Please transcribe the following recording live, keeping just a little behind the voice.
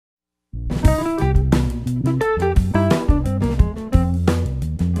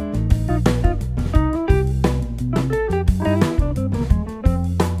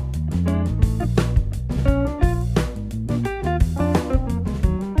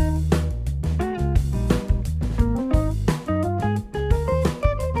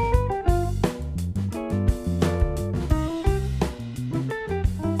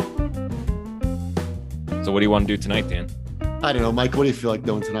So what do you want to do tonight, Dan? I don't know, Mike. What do you feel like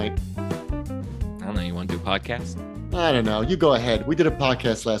doing tonight? I don't know. You want to do a podcast? I don't know. You go ahead. We did a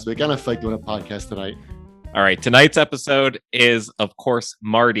podcast last week. I don't feel like doing a podcast tonight. All right. Tonight's episode is, of course,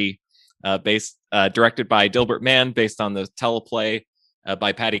 Marty, directed by Dilbert Mann, based on the teleplay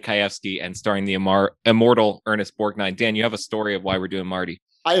by Patty Kayevsky and starring the immortal Ernest Borgnine. Dan, you have a story of why we're doing Marty.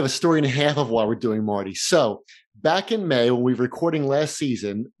 I have a story and a half of why we're doing Marty. So back in May, when we were recording last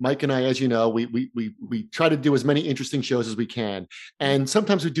season, Mike and I, as you know, we try to do as many interesting shows as we can. And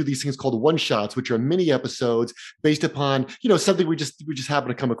sometimes we do these things called one shots, which are mini episodes based upon, something we just happen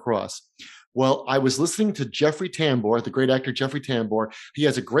to come across. Well, I was listening to Jeffrey Tambor, the great actor Jeffrey Tambor. He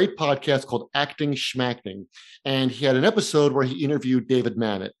has a great podcast called Acting Schmacting. And he had an episode where he interviewed David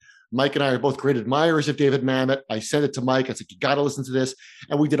Mamet. Mike and I are both great admirers of David Mamet. I sent it to Mike. I said, you got to listen to this.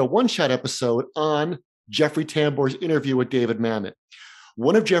 And we did a one-shot episode on Jeffrey Tambor's interview with David Mamet.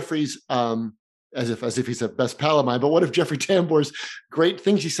 One of Jeffrey's, as if he's a best pal of mine, but one of Jeffrey Tambor's great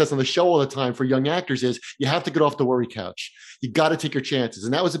things he says on the show all the time for young actors is you have to get off the worry couch. You got to take your chances.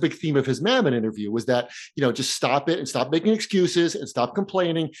 And that was a big theme of his Mamet interview was that, just stop it and stop making excuses and stop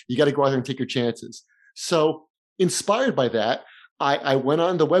complaining. You got to go out there and take your chances. So inspired by that, I went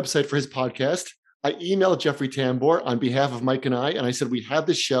on the website for his podcast. I emailed Jeffrey Tambor on behalf of Mike and I said, we have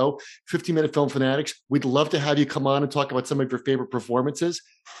this show, 15-Minute Film Fanatics. We'd love to have you come on and talk about some of your favorite performances.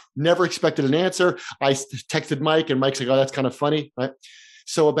 Never expected an answer. I texted Mike and Mike's like, oh, that's kind of funny, right?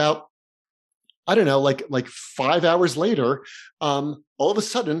 So about, I don't know, like 5 hours later, all of a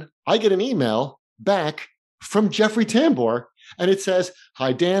sudden, I get an email back from Jeffrey Tambor, and it says,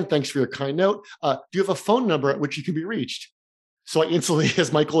 hi, Dan, thanks for your kind note. Do you have a phone number at which you can be reached? So I instantly,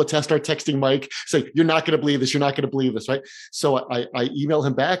 as Michael attest, start texting Mike, say, you're not going to believe this. You're not going to believe this, right? So I email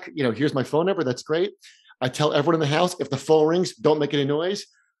him back, here's my phone number. That's great. I tell everyone in the house, if the phone rings, don't make any noise.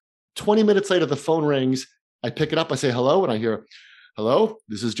 20 minutes later, the phone rings. I pick it up. I say, hello. And I hear, hello,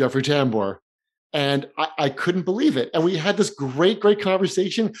 this is Jeffrey Tambor. And I couldn't believe it. And we had this great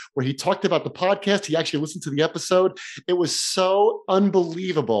conversation where he talked about the podcast. He actually listened to the episode. It was so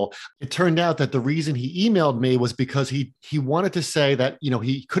unbelievable. It turned out that the reason he emailed me was because he wanted to say that,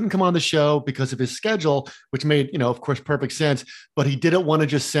 he couldn't come on the show because of his schedule, which made, of course, perfect sense. But he didn't want to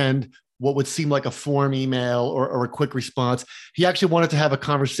just send what would seem like a form email or a quick response. He actually wanted to have a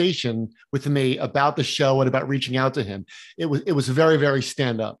conversation with me about the show and about reaching out to him. It was very, very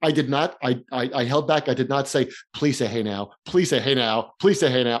stand up. I did not, I held back. I did not say, please say, hey now, please say, hey now, please say,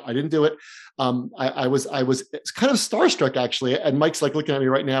 hey now. I didn't do it. I was kind of starstruck actually. And Mike's like looking at me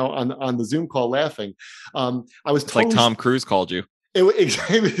right now on the Zoom call laughing. It's like Tom Cruise called you.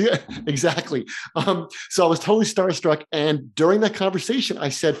 Exactly. So I was totally starstruck. And during that conversation, I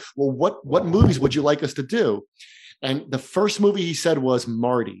said, well, what movies would you like us to do? And the first movie he said was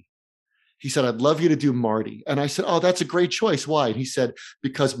Marty. He said, I'd love you to do Marty. And I said, oh, that's a great choice. Why? And he said,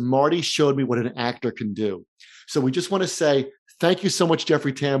 because Marty showed me what an actor can do. So we just want to say, thank you so much,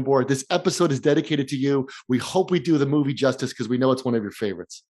 Jeffrey Tambor. This episode is dedicated to you. We hope we do the movie justice because we know it's one of your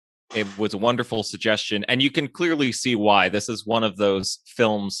favorites. It was a wonderful suggestion, and you can clearly see why. This is one of those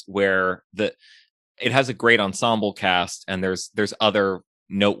films where it has a great ensemble cast, and there's other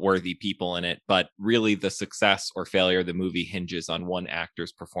noteworthy people in it, but really the success or failure of the movie hinges on one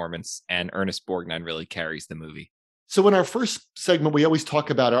actor's performance, and Ernest Borgnine really carries the movie. So in our first segment, we always talk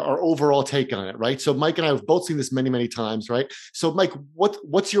about our overall take on it, right? So Mike and I have both seen this many, many times, right? So Mike,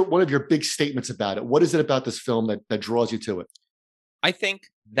 what's one of your big statements about it? What is it about this film that draws you to it? I think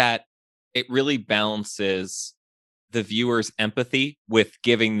that it really balances the viewer's empathy with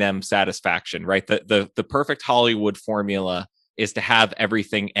giving them satisfaction, right? The perfect Hollywood formula is to have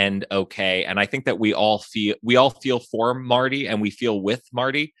everything end okay. And I think that we all feel for Marty and we feel with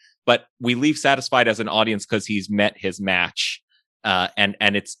Marty, but we leave satisfied as an audience because he's met his match. And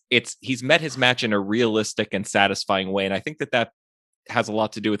he's met his match in a realistic and satisfying way. And I think that has a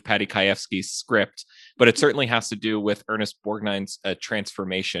lot to do with Patty Kayevsky's script, but it certainly has to do with Ernest Borgnine's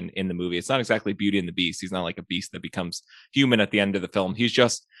transformation in the movie. It's not exactly Beauty and the Beast. He's not like a beast that becomes human at the end of the film.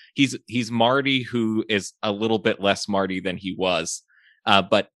 He's Marty who is a little bit less Marty than he was,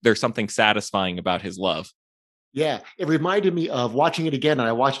 but there's something satisfying about his love. Yeah, it reminded me of watching it again, and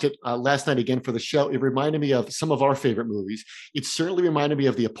I watched it last night again for the show. It reminded me of some of our favorite movies. It certainly reminded me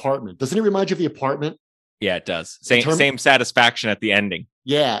of The Apartment. Doesn't it remind you of The Apartment? Yeah, it does. Same satisfaction at the ending.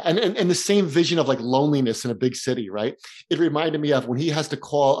 Yeah, and the same vision of like loneliness in a big city, right? It reminded me of when he has to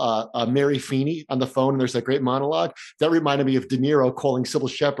call Mary Feeney on the phone, and there's that great monologue. That reminded me of De Niro calling Sybil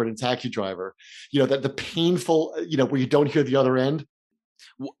Shepherd in Taxi Driver. That the painful, where you don't hear the other end.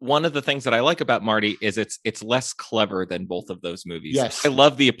 one of the things that I like about Marty is it's less clever than both of those movies. Yes. I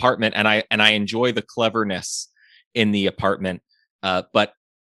love The Apartment, and I enjoy the cleverness in The Apartment, but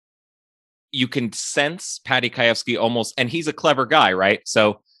you can sense Paddy Chayefsky almost, and he's a clever guy, right?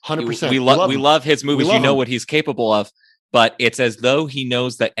 So 100%. we love his movies. Love you know him. what he's capable of, but it's as though he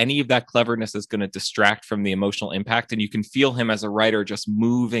knows that any of that cleverness is going to distract from the emotional impact, and you can feel him as a writer just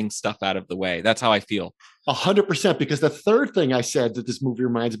moving stuff out of the way. That's how I feel. 100%. Because the third thing I said that this movie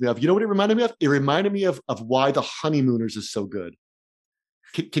reminds me of, you know what it reminded me of? It reminded me of why The Honeymooners is so good.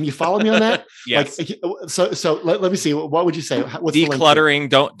 Can you follow me on that? Yes. Like, so let me see. What would you say? What's decluttering?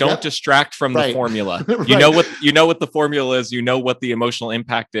 Don't yep. distract from right. the formula. right. You know what the formula is. You know what the emotional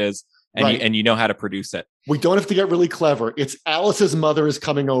impact is, and you know how to produce it. We don't have to get really clever. It's Alice's mother is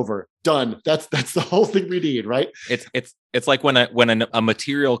coming over. Done. That's the whole thing we need, right? It's like when a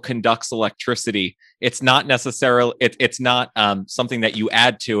material conducts electricity. It's not necessarily it's not something that you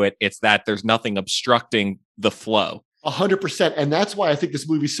add to it. It's that there's nothing obstructing the flow. 100%. And that's why I think this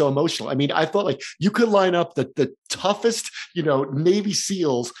movie's so emotional. I mean, I thought like you could line up the toughest, Navy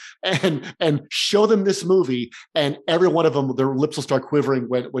SEALs and show them this movie, and every one of them, their lips will start quivering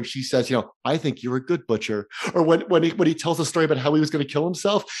when she says, I think you're a good butcher. Or when he tells the story about how he was going to kill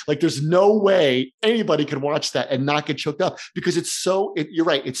himself. Like, there's no way anybody could watch that and not get choked up, because you're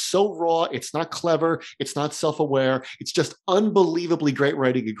right. It's so raw. It's not clever. It's not self-aware. It's just unbelievably great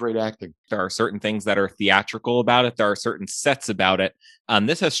writing and great acting. There are certain things that are theatrical about it. There are certain sets about it.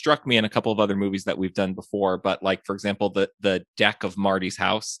 This has struck me in a couple of other movies that we've done before, but like, for example, the deck of Marty's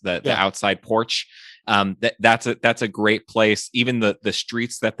house, the outside porch, that's a great place. Even the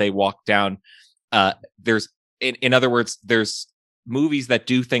streets that they walk down, there's in other words, there's movies that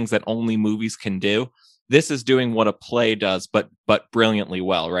do things that only movies can do. This is doing what a play does, but brilliantly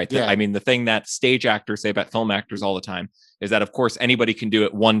well, right? Yeah. I mean, the thing that stage actors say about film actors all the time is that, of course, anybody can do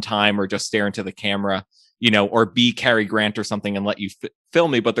it one time or just stare into the camera, or be Cary Grant or something and let you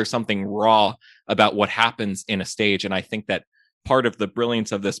film me. But there's something raw about what happens in a stage. And I think that part of the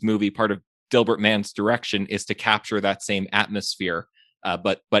brilliance of this movie, part of Dilbert Mann's direction, is to capture that same atmosphere,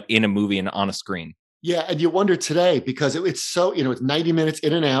 but in a movie and on a screen. Yeah, and you wonder today, because it's so, it's 90 minutes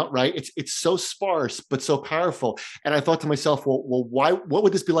in and out, right? It's so sparse but so powerful. And I thought to myself, well, why? What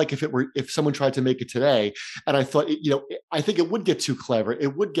would this be like if someone tried to make it today? And I thought, I think it would get too clever.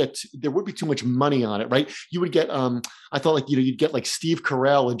 There would be too much money on it, right? You would get, I thought like you'd get like Steve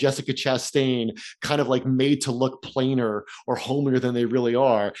Carell and Jessica Chastain, kind of like made to look plainer or homelier than they really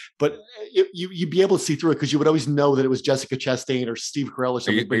are. But you'd be able to see through it, because you would always know that it was Jessica Chastain or Steve Carell or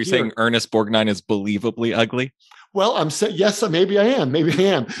something. Are you saying Ernest Borgnine is believably ugly? Well, I'm saying, yes, maybe I am.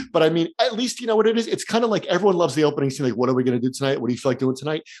 But I mean, at least you know what it is. It's kind of like everyone loves the opening scene. Like, what are we going to do tonight? What do you feel like doing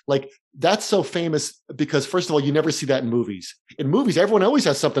tonight? Like, that's so famous because, first of all, you never see that in movies. In movies, everyone always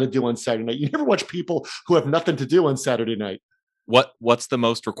has something to do on Saturday night. You never watch people who have nothing to do on Saturday night. What's the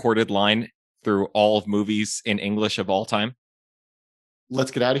most recorded line through all of movies in English of all time?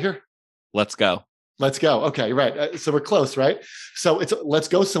 Let's get out of here. Let's go. Let's go. Okay, right. So we're close, right? So it's let's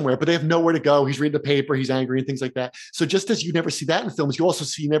go somewhere, but they have nowhere to go. He's reading the paper, he's angry and things like that. So just as you never see that in films, you also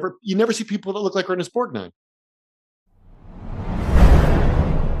see you never see people that look like Ernest Borgnine.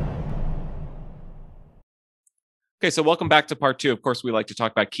 Okay, so welcome back to part 2. Of course, we like to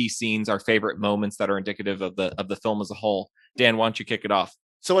talk about key scenes, our favorite moments that are indicative of the film as a whole. Dan, why don't you kick it off?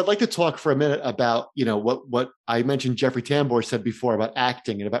 So I'd like to talk for a minute about, what I mentioned Jeffrey Tambor said before about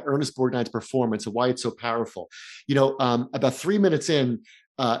acting and about Ernest Borgnine's performance and why it's so powerful. About 3 minutes in,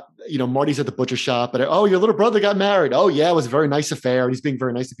 Marty's at the butcher shop, and your little brother got married. Oh yeah, it was a very nice affair. And he's being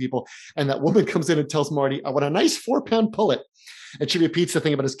very nice to people. And that woman comes in and tells Marty, I want a nice 4-pound pullet. And she repeats the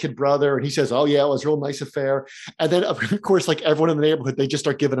thing about his kid brother. And he says, oh yeah, it was a real nice affair. And then of course, like everyone in the neighborhood, they just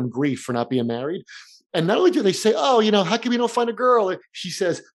start giving him grief for not being married. And not only do they say, how come you don't find a girl? She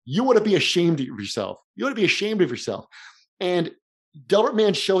says, you ought to be ashamed of yourself. You ought to be ashamed of yourself. And Dilbert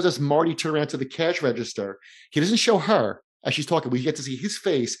Mann shows us Marty turn around to the cash register. He doesn't show her as she's talking. We get to see his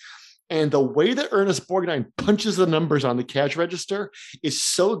face. And the way that Ernest Borgnine punches the numbers on the cash register is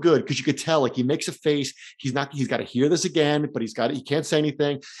so good, because you could tell, like, he makes a face. He's got to hear this again, but he can't say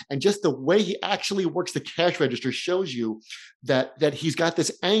anything. And just the way he actually works the cash register shows you that he's got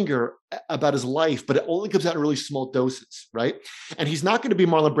this anger about his life, but it only comes out in really small doses, right? And he's not going to be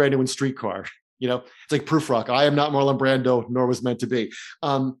Marlon Brando in Streetcar. It's like Proof Rock. I am not Marlon Brando, nor was meant to be.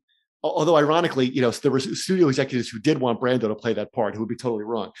 Although ironically, there were studio executives who did want Brando to play that part, who would be totally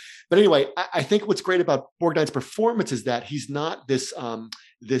wrong. But anyway, I think what's great about Borgnine's performance is that he's not this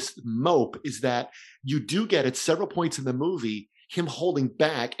mope, is that you do get at several points in the movie, him holding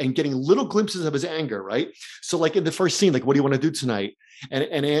back and getting little glimpses of his anger, right? So like in the first scene, like, what do you want to do tonight?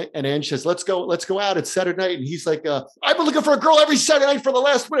 And Ange says, let's go out. It's Saturday night. And he's like, I've been looking for a girl every Saturday night for the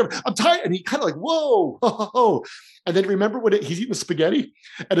last whatever. I'm tired. And he kind of like, whoa, ho, ho, ho. And then remember when he's eating the spaghetti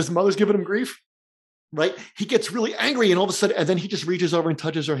and his mother's giving him grief? Right? He gets really angry and all of a sudden, and then he just reaches over and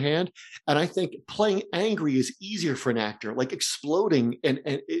touches her hand. And I think playing angry is easier for an actor, like exploding and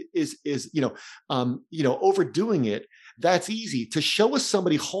is, overdoing it. That's easy. To show us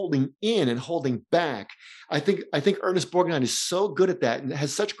somebody holding in and holding back. I think Ernest Borgnine is so good at that and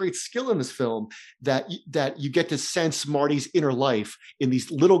has such great skill in this film that you get to sense Marty's inner life in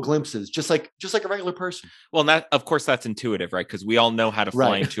these little glimpses, just like a regular person. Well, that, of course, that's intuitive, right? Because we all know how to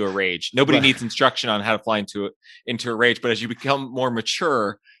fly into a rage. Nobody needs instruction on how to fly into a rage. But as you become more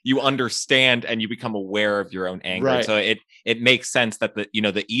mature, you understand and you become aware of your own anger. Right. So it makes sense that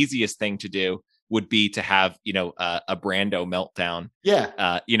the easiest thing to do would be to have a Brando meltdown.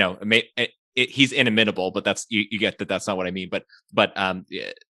 Yeah. He's inimitable, but that's you get that that's not what I mean. But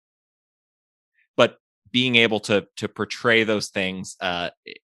being able to portray those things, the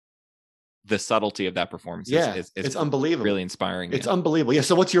subtlety of that performance is it's unbelievable, really inspiring. It's unbelievable. Yeah.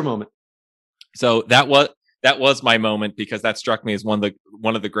 So what's your moment? So that was my moment, because that struck me as one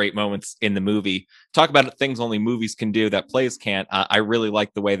of the great moments in the movie. Talk about things only movies can do that plays can't. I really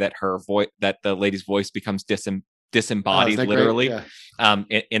like the way that that the lady's voice becomes disembodied, literally,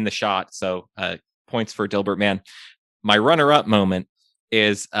 in the shot. So points for Dilbert Mann. My runner-up moment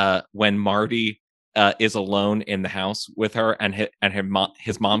is when Marty is alone in the house with her, and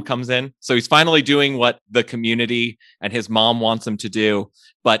his mom comes in. So he's finally doing what the community and his mom wants him to do,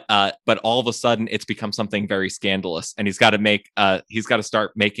 but all of a sudden it's become something very scandalous, and he's got to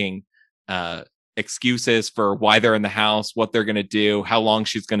start making excuses for why they're in the house, what they're going to do, how long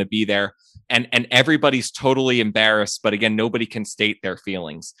she's going to be there, and everybody's totally embarrassed. But again, nobody can state their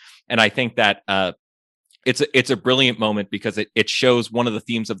feelings, and I think that it's a brilliant moment, because it shows one of the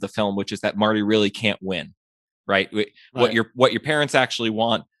themes of the film, which is that Marty really can't win, right? What your parents actually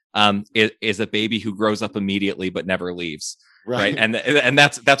want is a baby who grows up immediately but never leaves, right? And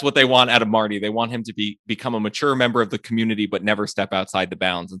that's what they want out of Marty. They want him to become a mature member of the community but never step outside the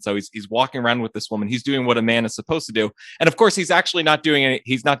bounds. And so he's walking around with this woman. He's doing what a man is supposed to do, and of course he's actually not doing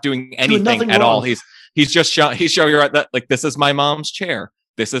he's not doing anything at all. He's just he's showing her that, like, this is my mom's chair.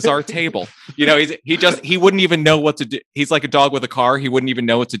 This is our table. He wouldn't even know what to do. He's like a dog with a car. He wouldn't even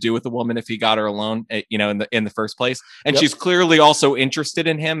know what to do with a woman if he got her alone, in the first place. And she's clearly also interested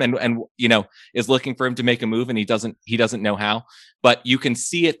in him and is looking for him to make a move, and he doesn't know how. But you can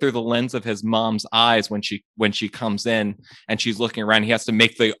see it through the lens of his mom's eyes when she comes in and she's looking around. He has to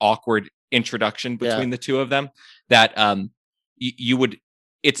make the awkward introduction between the two of them. That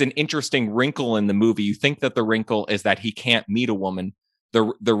it's an interesting wrinkle in the movie. You think that the wrinkle is that he can't meet a woman.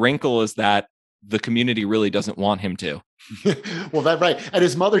 The wrinkle is that the community really doesn't want him to. Well, that's right. And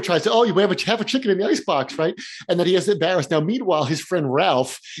his mother tries to, you have a chicken in the icebox, right? And then he is embarrassed. Now, meanwhile, his friend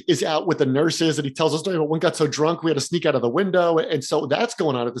Ralph is out with the nurses, and he tells a story about one got so drunk we had to sneak out of the window. And so that's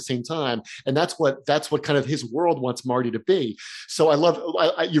going on at the same time. And that's what kind of his world wants Marty to be. So I love,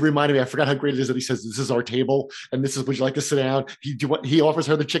 you reminded me, I forgot how great it is that he says, this is our table, and this is, would you like to sit down? He offers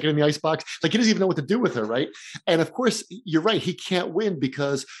her the chicken in the icebox. Like, he doesn't even know what to do with her, right? And of course, you're right. He can't win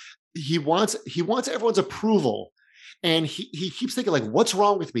because he wants everyone's approval. And he keeps thinking, like, what's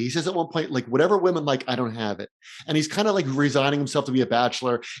wrong with me? He says at one point, like, whatever women like, I don't have it. And he's kind of like resigning himself to be a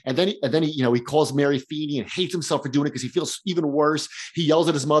bachelor. And then he calls Mary Feeney and hates himself for doing it because he feels even worse. He yells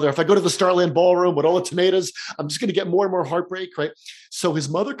at his mother, if I go to the Starland Ballroom with all the tomatoes, I'm just going to get more and more heartbreak, right? So his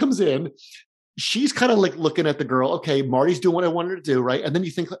mother comes in. She's kind of like looking at the girl. Okay, Marty's doing what I wanted to do, right? And then you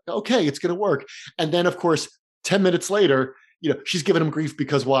think, okay, it's going to work. And then, of course, 10 minutes later, she's giving him grief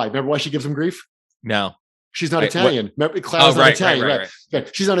because why? Remember why she gives him grief? No. She's not Italian. Remember, Clara's not Italian, right? Yeah,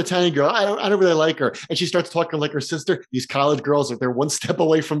 she's not Italian girl. I don't really like her. And she starts talking like her sister. These college girls they're one step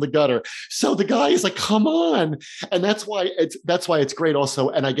away from the gutter. So the guy is like, come on. And that's why it's great also.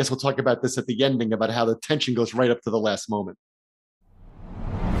 And I guess we'll talk about this at the ending about how the tension goes right up to the last moment.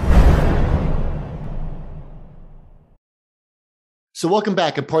 So welcome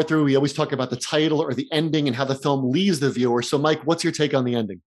back. In part 3, we always talk about the title or the ending and how the film leaves the viewer. So Mike, what's your take on the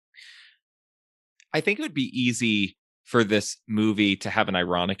ending? I think it would be easy for this movie to have an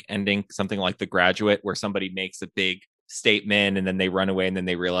ironic ending, something like The Graduate, where somebody makes a big statement and then they run away and then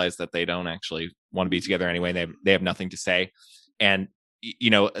they realize that they don't actually want to be together anyway. They have nothing to say. And,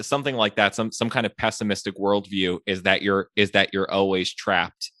 something like that, some kind of pessimistic worldview is that you're always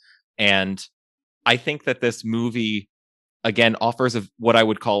trapped. And I think that this movie, again, offers what I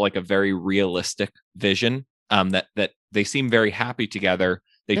would call like a very realistic vision that they seem very happy together.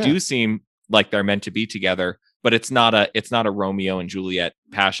 They Yeah. do seem like they're meant to be together, but it's not a Romeo and Juliet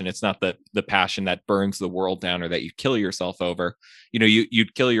passion. It's not the passion that burns the world down or that you kill yourself over.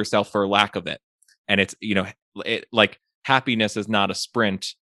 You'd kill yourself for lack of it. And it's, like happiness is not a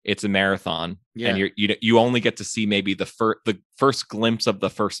sprint, it's a marathon. Yeah. And you only get to see maybe the first glimpse of the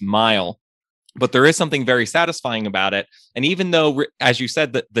first mile, but there is something very satisfying about it. And even though, as you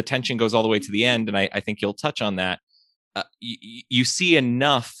said, the tension goes all the way to the end, and I think you'll touch on that, you see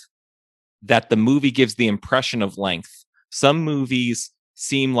enough that the movie gives the impression of length. Some movies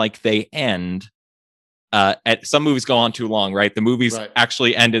seem like they end. Some movies go on too long, right? The movies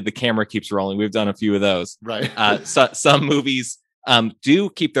actually ended, the camera keeps rolling. We've done a few of those. Right. Some movies do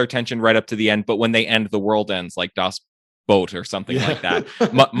keep their tension right up to the end, but when they end, the world ends, like Das Boot or something like that.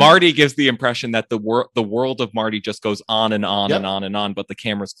 Marty gives the impression that the world of Marty just goes on and on and on and on, but the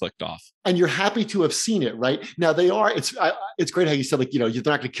camera's clicked off. And you're happy to have seen it, right? Now it's great how you said, like, they're not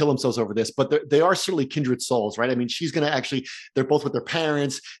going to kill themselves over this, but they are certainly kindred souls, right? I mean, she's going to they're both with their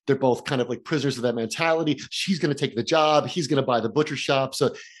parents. They're both kind of like prisoners of that mentality. She's going to take the job. He's going to buy the butcher shop.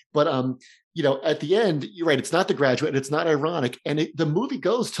 So, but at the end, you're right. It's not The Graduate. It's not ironic. And the movie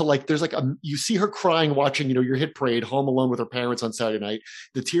goes to like, there's like you see her crying, watching, your hit parade, home alone with her parents on Saturday night,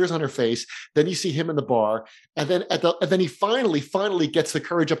 the tears on her face. Then you see him in the bar. And then he finally gets the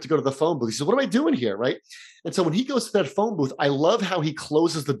courage up to go to the phone booth. He says, what am I doing here? Right. And so when he goes to that phone booth, I love how he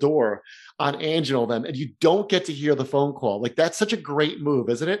closes the door on Ange and all them, and you don't get to hear the phone call. Like, that's such a great move,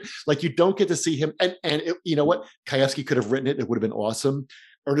 isn't it? Like, you don't get to see him. And you know what? Kajewski could have written it. It would have been awesome.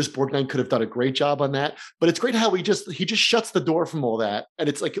 Ernest Borgnine could have done a great job on that, but it's great how he just shuts the door from all that, and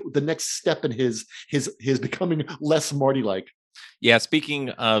it's like the next step in his becoming less Marty-like. Yeah, speaking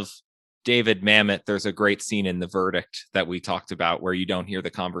of David Mamet, there's a great scene in The Verdict that we talked about where you don't hear the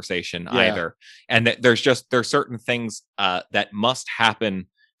conversation either, and there's certain things that must happen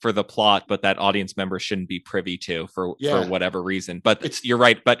for the plot, but that audience members shouldn't be privy to for whatever reason. But you're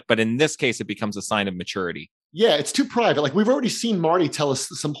right. But in this case, it becomes a sign of maturity. Yeah, it's too private. Like, we've already seen Marty tell us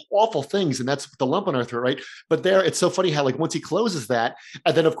some awful things, and that's the lump on our throat, right? But there, it's so funny how, like, once he closes that,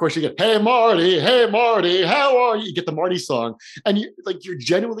 and then of course you get, hey Marty, how are you? You get the Marty song, and you're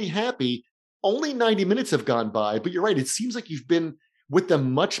genuinely happy. Only 90 minutes have gone by, but you're right. It seems like you've been with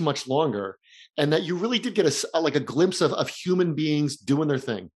them much, much longer, and that you really did get a glimpse of human beings doing their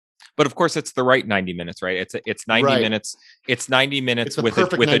thing. But of course, it's the right 90 minutes, right? It's 90 minutes. It's 90 minutes with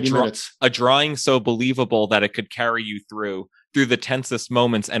a drawing so believable that it could carry you through the tensest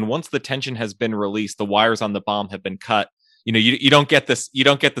moments. And once the tension has been released, the wires on the bomb have been cut. You don't get this. You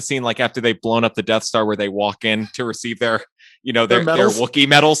don't get the scene like after they've blown up the Death Star where they walk in to receive their Wookiee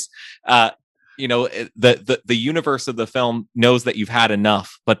medals. The universe of the film knows that you've had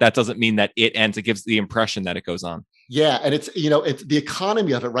enough, but that doesn't mean that it ends. It gives the impression that it goes on. Yeah. And it's the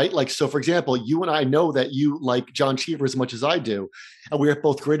economy of it, right? Like, so for example, you and I know that you like John Cheever as much as I do. And we are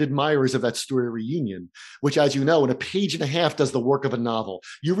both great admirers of that story Reunion, which, as you know, in a page and a half does the work of a novel.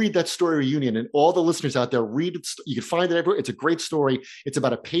 You read that story Reunion, and all the listeners out there read it. You can find it everywhere. It's a great story. It's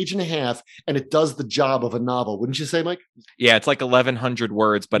about a page and a half, and it does the job of a novel. Wouldn't you say, Mike? Yeah. It's like 1,100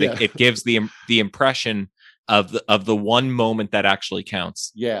 words, but it gives the impression of the one moment that actually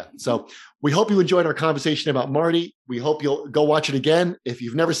counts. Yeah. So we hope you enjoyed our conversation about Marty. We hope you'll go watch it again. If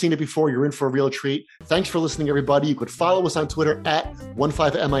you've never seen it before, you're in for a real treat. Thanks for listening, everybody. You could follow us on Twitter at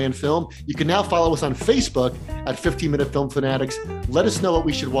 15MINFilm. You can now follow us on Facebook at 15-Minute Film Fanatics. Let us know what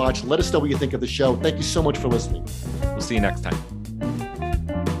we should watch. Let us know what you think of the show. Thank you so much for listening. We'll see you next time.